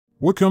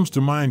What comes to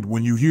mind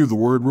when you hear the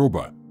word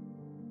robot?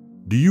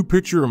 Do you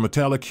picture a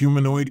metallic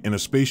humanoid in a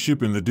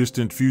spaceship in the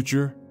distant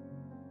future?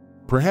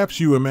 Perhaps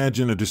you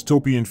imagine a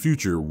dystopian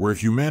future where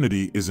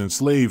humanity is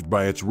enslaved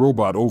by its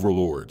robot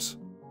overlords.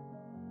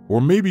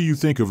 Or maybe you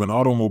think of an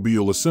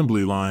automobile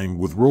assembly line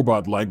with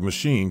robot-like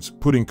machines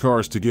putting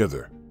cars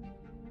together.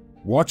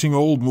 Watching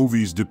old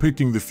movies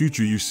depicting the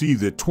future, you see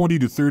that 20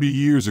 to 30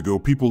 years ago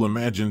people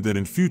imagined that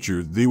in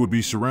future they would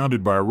be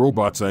surrounded by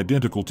robots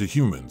identical to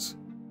humans.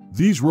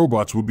 These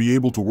robots would be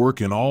able to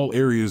work in all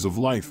areas of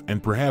life,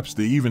 and perhaps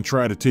they even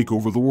try to take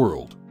over the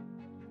world.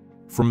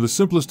 From the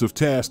simplest of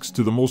tasks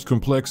to the most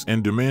complex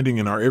and demanding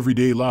in our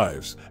everyday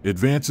lives,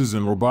 advances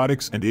in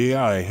robotics and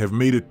AI have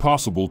made it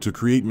possible to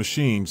create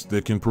machines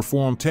that can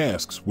perform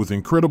tasks with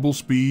incredible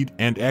speed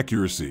and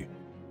accuracy.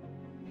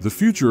 The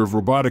future of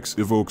robotics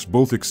evokes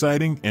both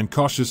exciting and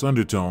cautious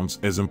undertones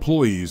as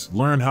employees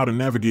learn how to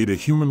navigate a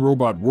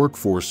human-robot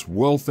workforce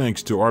well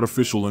thanks to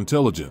artificial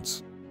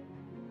intelligence.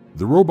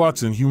 The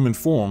robots in human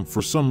form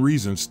for some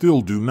reason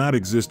still do not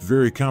exist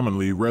very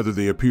commonly, rather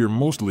they appear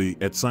mostly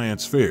at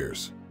science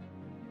fairs.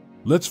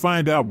 Let's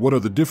find out what are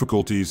the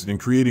difficulties in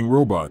creating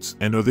robots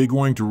and are they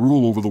going to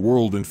rule over the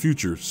world in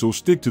future, so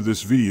stick to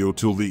this video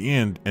till the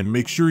end and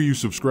make sure you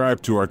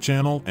subscribe to our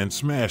channel and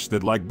smash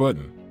that like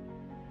button.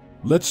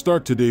 Let's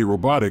start today.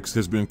 Robotics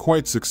has been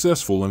quite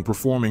successful in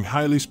performing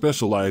highly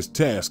specialized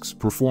tasks,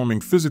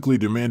 performing physically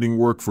demanding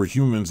work for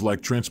humans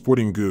like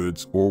transporting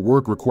goods, or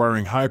work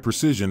requiring high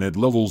precision at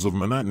levels of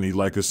monotony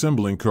like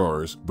assembling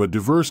cars, but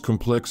diverse,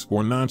 complex,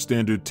 or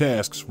non-standard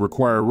tasks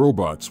require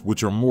robots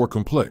which are more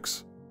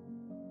complex.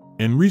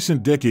 In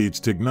recent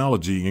decades,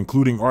 technology,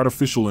 including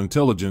artificial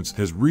intelligence,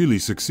 has really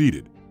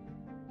succeeded.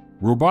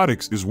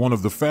 Robotics is one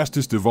of the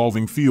fastest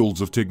evolving fields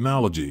of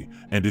technology,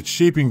 and it's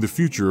shaping the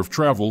future of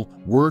travel,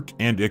 work,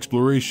 and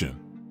exploration.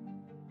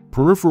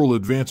 Peripheral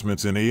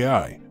advancements in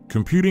AI,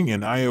 computing,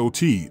 and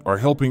IoT are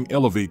helping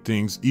elevate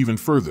things even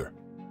further.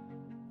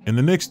 In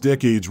the next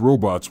decades,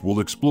 robots will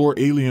explore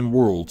alien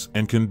worlds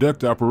and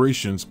conduct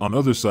operations on the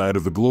other side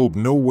of the globe.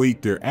 No,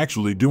 wait, they're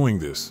actually doing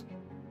this.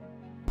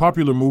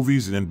 Popular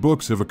movies and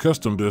books have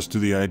accustomed us to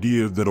the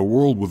idea that a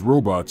world with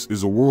robots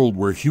is a world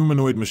where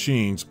humanoid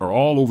machines are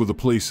all over the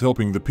place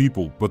helping the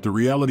people, but the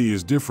reality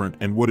is different,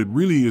 and what it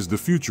really is the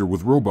future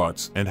with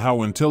robots and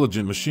how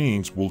intelligent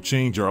machines will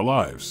change our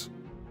lives.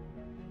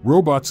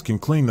 Robots can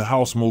clean the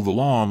house, mow the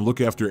lawn,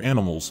 look after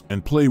animals,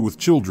 and play with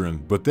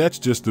children, but that's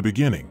just the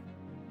beginning.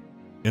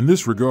 In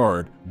this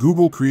regard,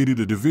 Google created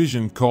a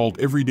division called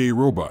Everyday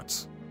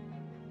Robots.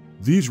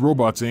 These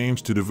robots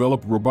aims to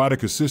develop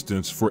robotic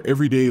assistants for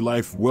everyday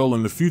life. Well,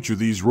 in the future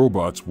these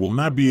robots will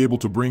not be able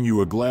to bring you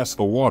a glass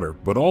of water,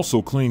 but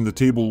also clean the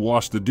table,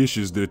 wash the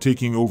dishes. They're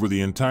taking over the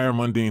entire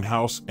mundane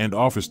house and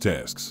office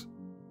tasks.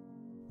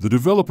 The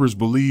developers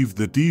believe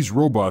that these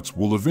robots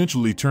will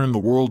eventually turn the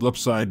world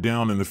upside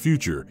down in the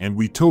future, and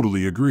we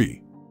totally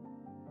agree.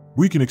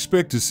 We can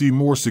expect to see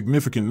more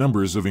significant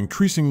numbers of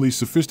increasingly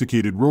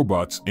sophisticated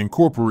robots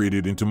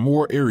incorporated into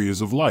more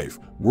areas of life,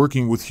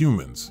 working with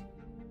humans.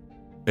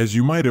 As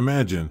you might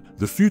imagine,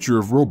 the future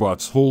of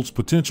robots holds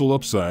potential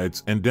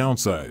upsides and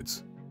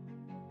downsides.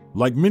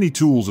 Like many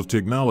tools of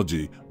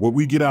technology, what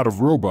we get out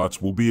of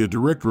robots will be a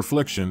direct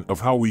reflection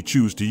of how we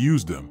choose to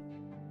use them.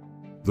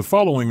 The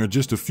following are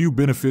just a few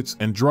benefits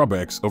and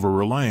drawbacks of a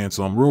reliance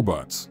on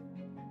robots.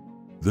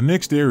 The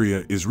next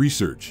area is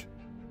research.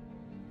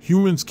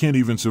 Humans can't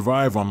even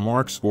survive on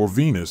Mars or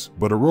Venus,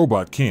 but a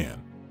robot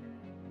can.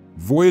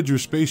 Voyager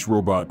space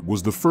robot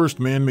was the first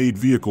man-made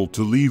vehicle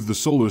to leave the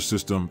solar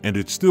system, and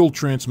it still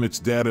transmits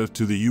data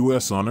to the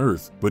US on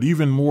Earth, but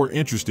even more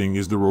interesting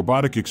is the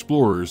robotic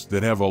explorers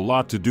that have a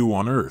lot to do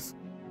on Earth.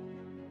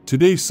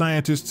 Today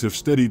scientists have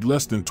studied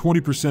less than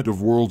 20%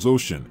 of world's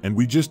ocean, and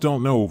we just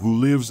don't know who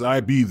lives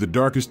in the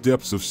darkest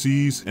depths of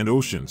seas and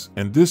oceans,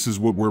 and this is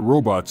where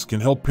robots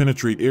can help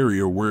penetrate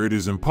area where it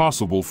is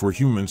impossible for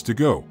humans to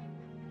go.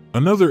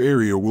 Another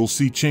area we'll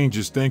see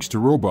changes thanks to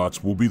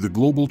robots will be the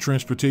global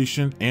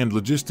transportation and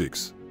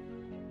logistics.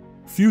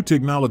 Few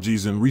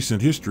technologies in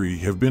recent history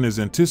have been as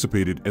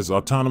anticipated as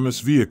autonomous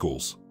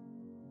vehicles.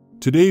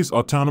 Today's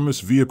autonomous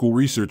vehicle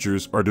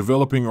researchers are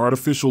developing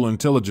artificial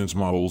intelligence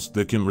models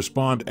that can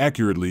respond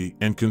accurately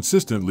and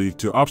consistently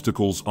to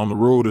obstacles on the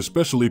road,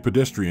 especially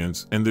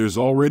pedestrians, and there's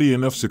already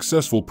enough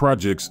successful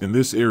projects in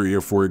this area.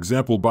 For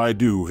example,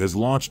 Baidu has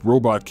launched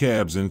robot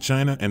cabs in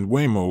China, and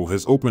Waymo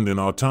has opened an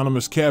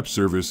autonomous cab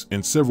service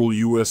in several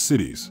US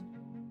cities.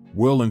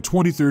 Well, in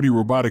 2030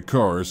 robotic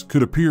cars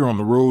could appear on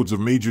the roads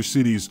of major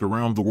cities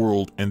around the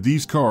world, and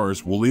these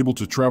cars will be able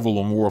to travel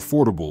on more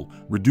affordable,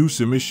 reduce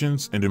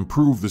emissions, and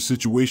improve the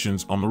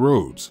situations on the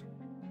roads.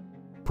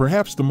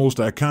 Perhaps the most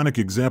iconic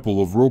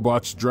example of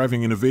robots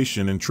driving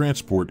innovation in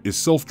transport is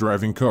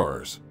self-driving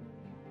cars.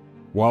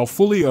 While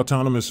fully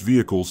autonomous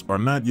vehicles are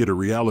not yet a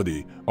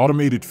reality,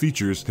 automated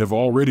features have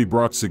already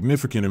brought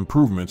significant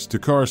improvements to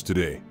cars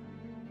today.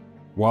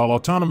 While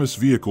autonomous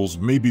vehicles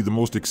may be the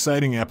most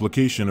exciting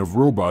application of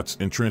robots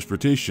in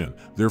transportation,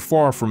 they're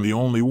far from the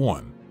only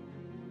one.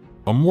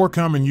 A more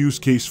common use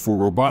case for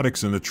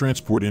robotics in the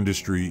transport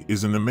industry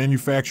is in the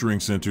manufacturing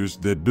centers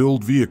that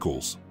build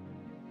vehicles.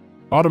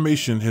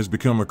 Automation has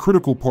become a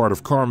critical part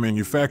of car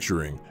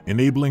manufacturing,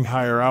 enabling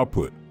higher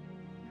output.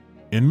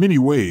 In many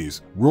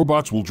ways,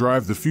 robots will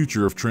drive the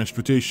future of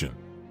transportation.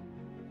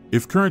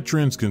 If current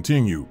trends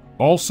continue,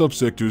 all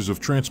subsectors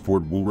of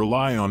transport will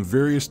rely on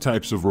various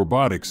types of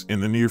robotics in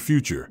the near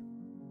future.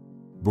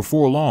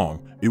 Before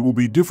long, it will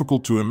be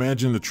difficult to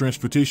imagine the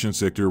transportation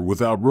sector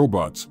without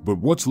robots, but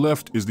what's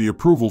left is the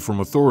approval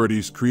from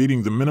authorities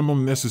creating the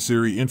minimum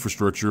necessary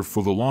infrastructure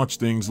for the launch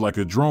things like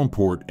a drone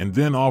port, and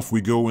then off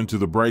we go into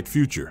the bright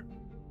future.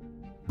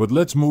 But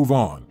let's move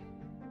on.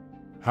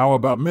 How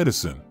about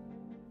medicine?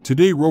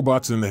 Today,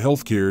 robots in the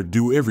healthcare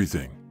do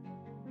everything.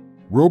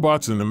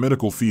 Robots in the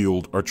medical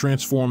field are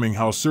transforming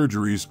how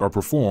surgeries are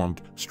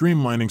performed,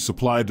 streamlining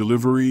supply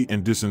delivery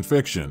and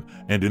disinfection,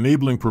 and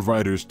enabling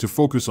providers to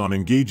focus on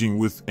engaging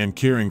with and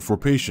caring for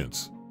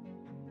patients.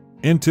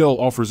 Intel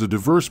offers a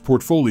diverse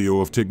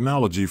portfolio of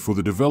technology for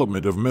the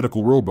development of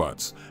medical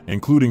robots,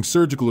 including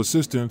surgical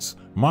assistants,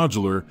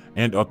 modular,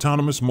 and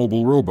autonomous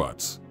mobile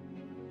robots.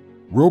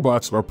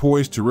 Robots are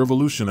poised to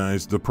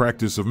revolutionize the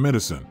practice of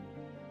medicine.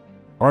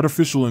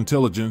 Artificial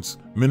intelligence,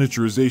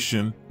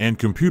 miniaturization, and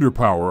computer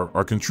power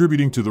are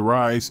contributing to the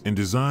rise in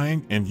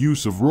design and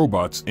use of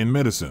robots in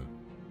medicine.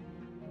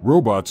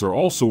 Robots are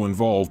also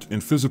involved in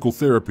physical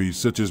therapies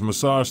such as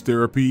massage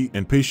therapy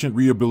and patient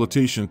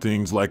rehabilitation,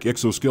 things like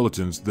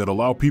exoskeletons that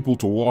allow people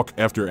to walk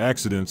after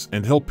accidents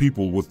and help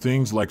people with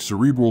things like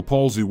cerebral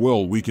palsy.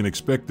 Well, we can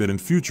expect that in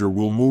future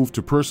we'll move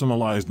to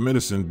personalized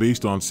medicine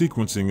based on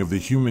sequencing of the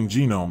human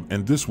genome,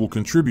 and this will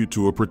contribute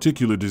to a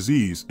particular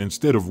disease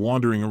instead of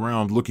wandering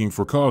around looking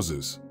for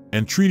causes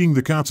and treating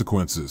the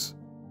consequences.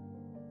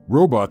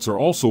 Robots are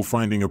also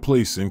finding a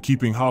place in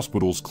keeping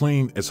hospitals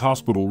clean, as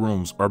hospital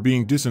rooms are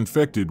being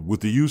disinfected with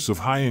the use of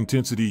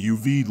high-intensity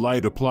UV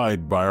light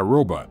applied by a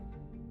robot.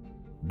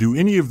 Do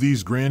any of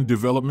these grand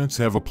developments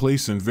have a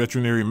place in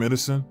veterinary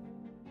medicine?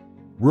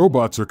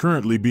 Robots are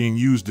currently being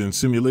used in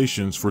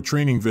simulations for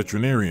training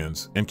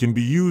veterinarians and can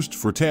be used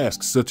for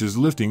tasks such as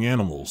lifting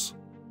animals.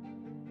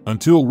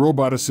 Until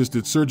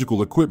robot-assisted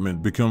surgical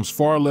equipment becomes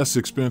far less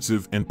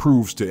expensive and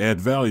proves to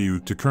add value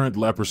to current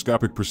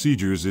laparoscopic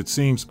procedures, it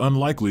seems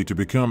unlikely to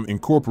become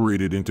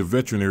incorporated into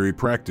veterinary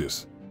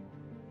practice.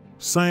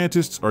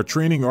 Scientists are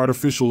training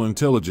artificial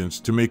intelligence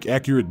to make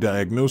accurate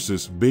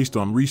diagnosis based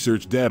on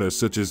research data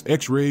such as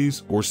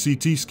X-rays or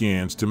CT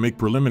scans to make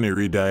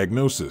preliminary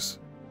diagnosis.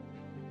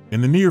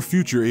 In the near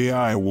future,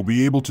 AI will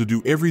be able to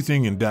do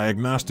everything in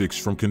diagnostics,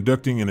 from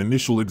conducting an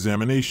initial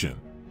examination,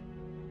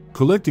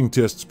 collecting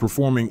tests,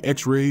 performing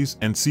X-rays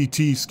and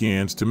CT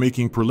scans, to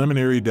making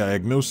preliminary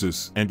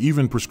diagnosis and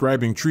even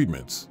prescribing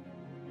treatments.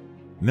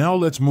 Now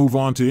let's move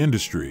on to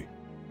industry.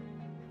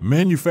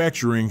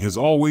 Manufacturing has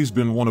always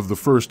been one of the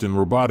first in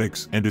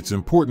robotics, and its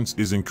importance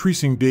is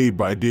increasing day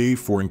by day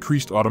for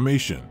increased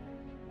automation.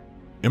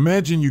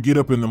 Imagine you get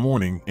up in the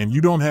morning and you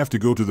don't have to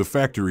go to the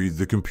factory.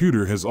 The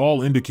computer has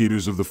all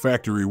indicators of the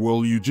factory.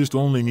 Well, you just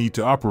only need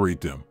to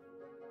operate them.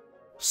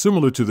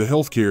 Similar to the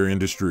healthcare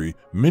industry,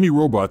 many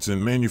robots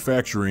in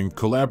manufacturing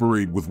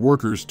collaborate with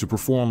workers to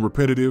perform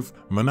repetitive,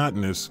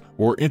 monotonous,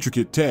 or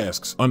intricate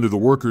tasks under the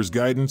workers'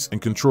 guidance and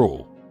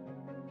control.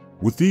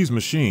 With these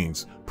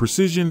machines,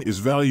 precision is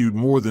valued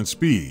more than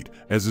speed,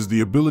 as is the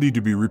ability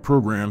to be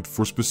reprogrammed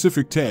for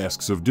specific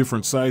tasks of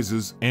different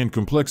sizes and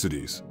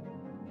complexities.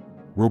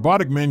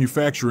 Robotic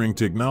manufacturing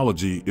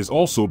technology is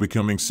also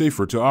becoming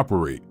safer to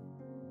operate.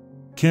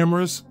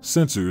 Cameras,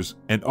 sensors,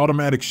 and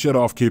automatic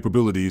shut-off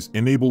capabilities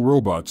enable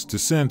robots to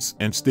sense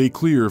and stay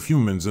clear of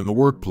humans in the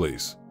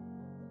workplace.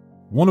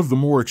 One of the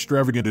more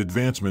extravagant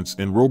advancements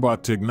in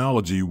robot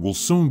technology will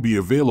soon be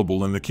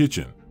available in the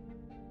kitchen.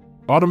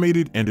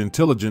 Automated and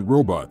intelligent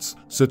robots,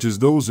 such as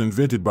those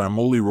invented by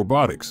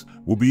Robotics,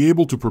 will be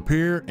able to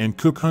prepare and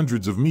cook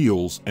hundreds of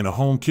meals in a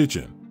home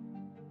kitchen.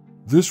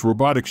 This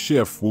robotic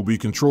chef will be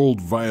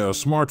controlled via a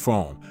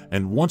smartphone,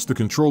 and once the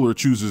controller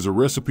chooses a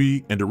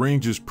recipe and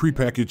arranges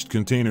prepackaged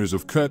containers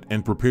of cut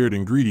and prepared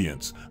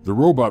ingredients, the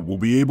robot will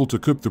be able to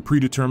cook the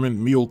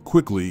predetermined meal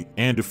quickly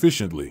and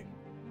efficiently.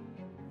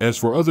 As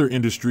for other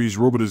industries,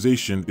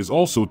 robotization is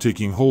also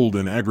taking hold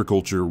in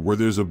agriculture, where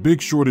there's a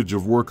big shortage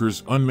of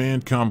workers.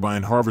 Unmanned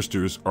combine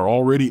harvesters are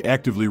already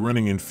actively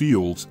running in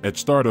fields, and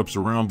startups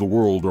around the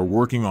world are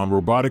working on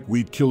robotic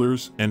weed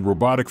killers and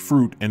robotic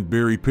fruit and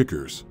berry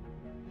pickers.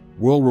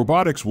 Well,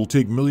 robotics will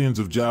take millions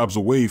of jobs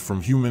away from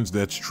humans,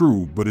 that's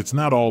true, but it's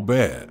not all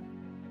bad.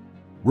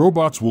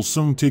 Robots will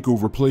soon take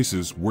over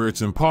places where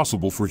it's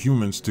impossible for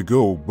humans to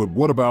go, but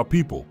what about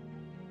people?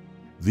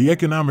 The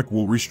economic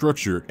will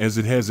restructure as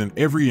it has in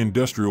every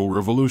industrial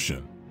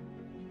revolution.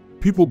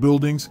 People,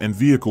 buildings, and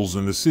vehicles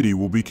in the city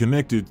will be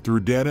connected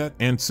through data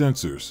and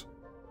sensors.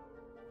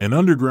 An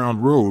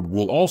underground road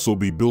will also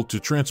be built to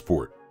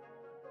transport.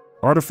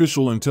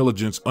 Artificial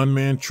intelligence,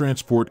 unmanned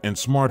transport, and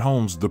smart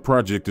homes. The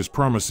project is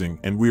promising,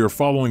 and we are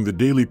following the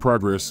daily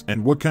progress.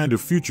 And what kind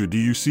of future do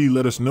you see?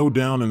 Let us know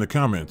down in the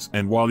comments.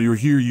 And while you're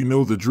here, you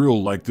know the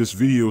drill. Like this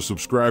video,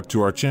 subscribe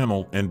to our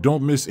channel, and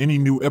don't miss any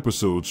new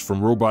episodes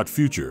from Robot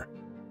Future.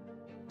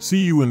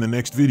 See you in the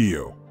next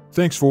video.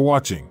 Thanks for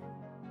watching.